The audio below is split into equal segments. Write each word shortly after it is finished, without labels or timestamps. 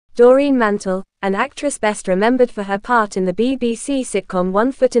Doreen Mantle, an actress best remembered for her part in the BBC sitcom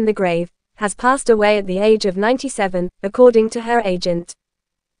One Foot in the Grave, has passed away at the age of 97, according to her agent.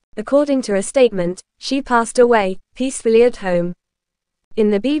 According to a statement, she passed away peacefully at home. In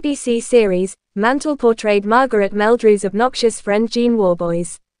the BBC series, Mantle portrayed Margaret Meldrew's obnoxious friend Jean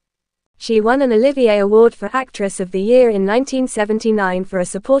Warboys. She won an Olivier Award for Actress of the Year in 1979 for a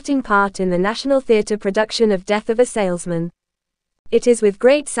supporting part in the National Theatre production of Death of a Salesman. It is with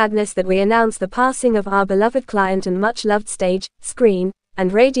great sadness that we announce the passing of our beloved client and much-loved stage, screen,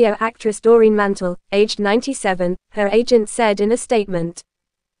 and radio actress Doreen Mantle, aged 97, her agent said in a statement.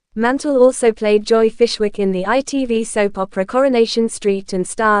 Mantle also played Joy Fishwick in the ITV soap opera Coronation Street and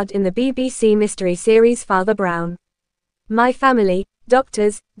starred in the BBC mystery series Father Brown. My Family,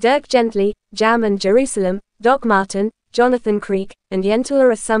 Doctors, Dirk Gently, Jam and Jerusalem, Doc Martin, Jonathan Creek, and Yentl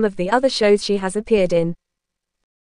are some of the other shows she has appeared in.